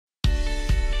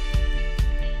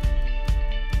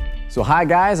So hi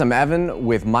guys, I'm Evan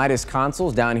with Midas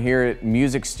Consoles down here at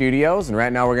Music Studios, and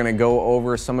right now we're going to go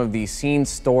over some of the scene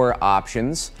store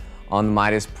options on the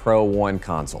Midas PRO1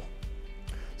 console.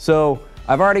 So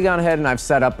I've already gone ahead and I've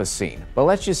set up a scene, but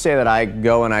let's just say that I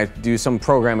go and I do some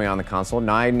programming on the console.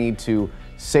 Now I need to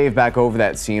save back over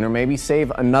that scene or maybe save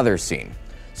another scene.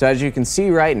 So as you can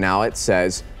see right now, it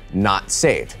says not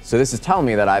saved. So this is telling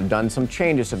me that I've done some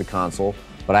changes to the console,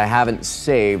 but I haven't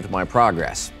saved my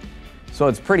progress. So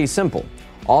it's pretty simple.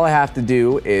 All I have to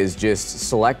do is just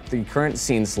select the current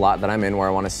scene slot that I'm in where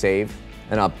I want to save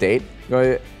and update.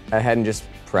 Go ahead and just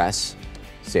press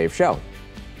Save Show.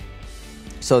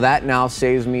 So that now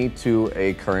saves me to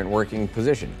a current working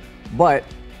position. But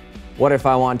what if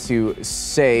I want to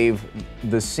save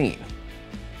the scene?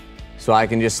 So I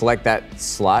can just select that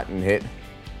slot and hit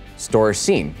Store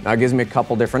Scene. Now it gives me a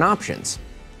couple different options.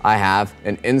 I have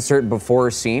an Insert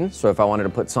Before Scene, so if I wanted to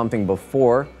put something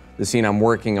before the scene I'm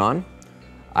working on,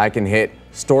 I can hit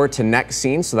Store to Next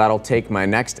Scene, so that'll take my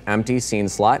next empty scene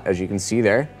slot, as you can see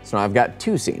there. So now I've got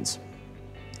two scenes.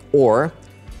 Or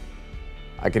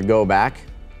I could go back,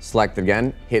 select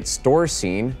again, hit Store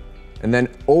Scene, and then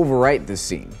overwrite the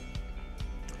scene.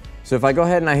 So if I go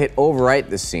ahead and I hit overwrite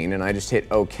the scene and I just hit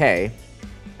OK,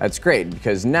 that's great,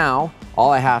 because now all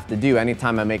I have to do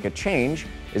anytime I make a change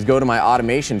is go to my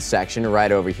automation section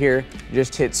right over here,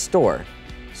 just hit Store.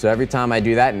 So every time I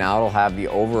do that, now it'll have the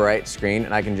overwrite screen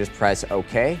and I can just press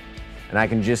OK and I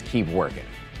can just keep working.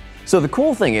 So the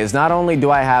cool thing is not only do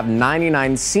I have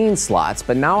 99 scene slots,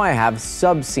 but now I have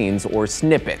sub-scenes or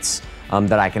snippets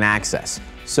that I can access.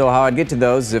 So how I'd get to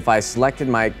those is if I selected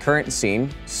my current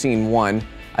scene, scene 1,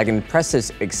 I can press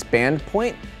this expand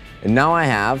point and now I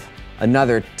have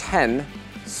another 10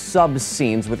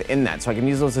 sub-scenes within that. So I can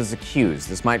use those as cues.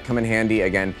 This might come in handy,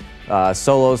 again,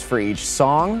 solos for each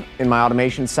song in my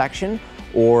automation section,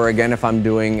 or again, if I'm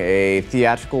doing a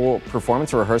theatrical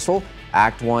performance or rehearsal,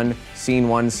 act 1,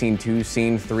 scene 2,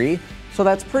 scene 3. So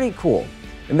that's pretty cool.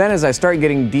 And then as I start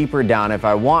getting deeper down, if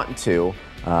I want to,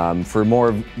 for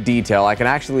more detail, I can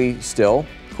actually still,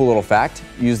 cool little fact,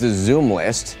 use the zoom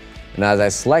list. And as I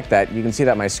select that, you can see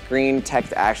that my screen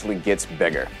text actually gets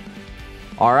bigger.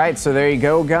 All right, so there you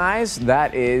go, guys.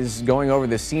 That is going over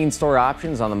the scene store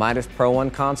options on the Midas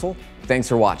PRO1 console. Thanks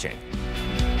for watching.